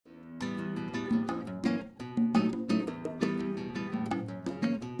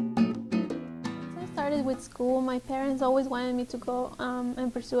with school. My parents always wanted me to go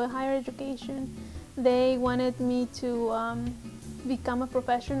and pursue a higher education. They wanted me to become a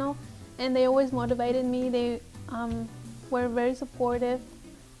professional, and they always motivated me. They were very supportive,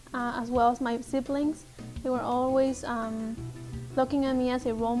 as well as my siblings. They were always looking at me as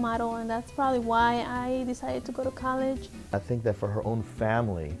a role model, and that's probably why I decided to go to college. I think that for her own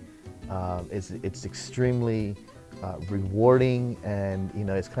family, it's extremely rewarding, and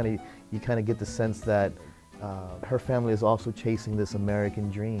it's you kind of get the sense that her family is also chasing this American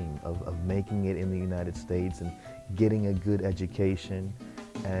dream of making it in the United States and getting a good education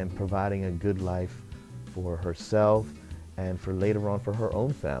and providing a good life for herself and for later on for her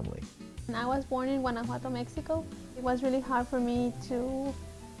own family. I was born in Guanajuato, Mexico. It was really hard for me to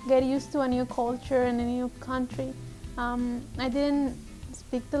get used to a new culture and a new country. I didn't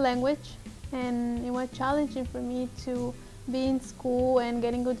speak the language, and it was challenging for me to be in school and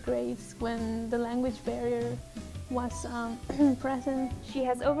getting good grades when the language barrier was present. She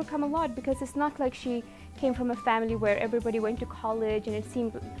has overcome a lot because it's not like she came from a family where everybody went to college and it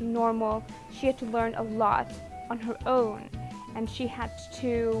seemed normal. She had to learn a lot on her own, and she had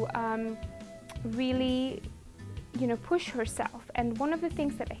to really push herself. And one of the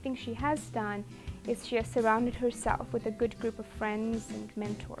things that I think she has done is she has surrounded herself with a good group of friends and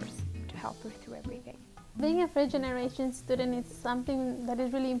mentors to help her through everything. Being a first-generation student is something that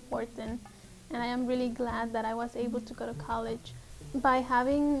is really important, and I am really glad that I was able to go to college. By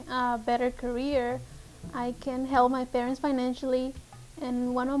having a better career, I can help my parents financially,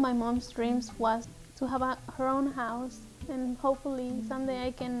 and one of my mom's dreams was to have her own house, and hopefully someday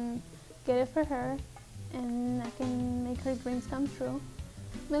I can get it for her and I can make her dreams come true.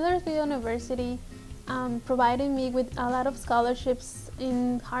 Millersville University provided me with a lot of scholarships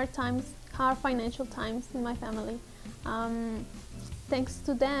in hard financial times in my family. Thanks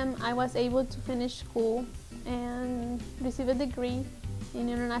to them, I was able to finish school and receive a degree in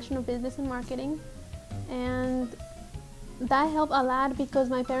international business and marketing. And that helped a lot because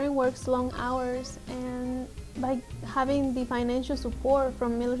my parent works long hours, and by having the financial support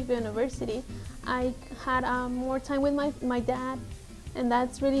from Millersville University, I had more time with my dad, and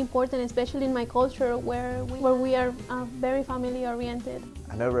that's really important, especially in my culture where we are very family oriented.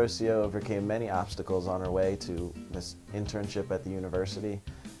 I know Rocio overcame many obstacles on her way to this internship at the university,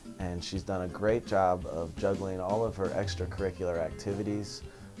 and she's done a great job of juggling all of her extracurricular activities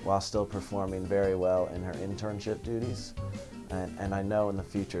while still performing very well in her internship duties. And I know in the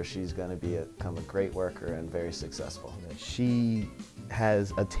future she's going to become a great worker and very successful. She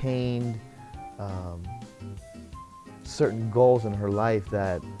has attained certain goals in her life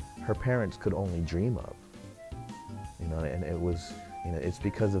that her parents could only dream of. And it was, it's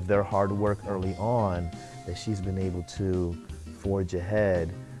because of their hard work early on that she's been able to forge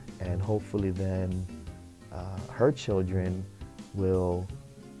ahead, and hopefully then her children will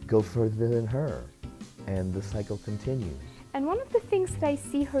go further than her, and the cycle continues. And one of the things that I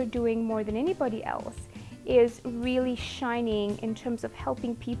see her doing more than anybody else is really shining in terms of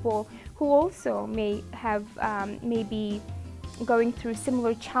helping people who also may be going through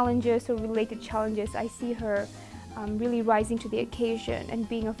similar challenges or related challenges. I see her really rising to the occasion and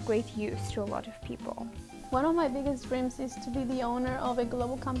being of great use to a lot of people. One of my biggest dreams is to be the owner of a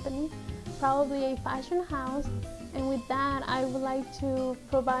global company, probably a fashion house, and with that I would like to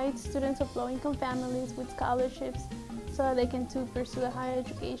provide students of low-income families with scholarships so that they can pursue a higher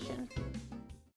education.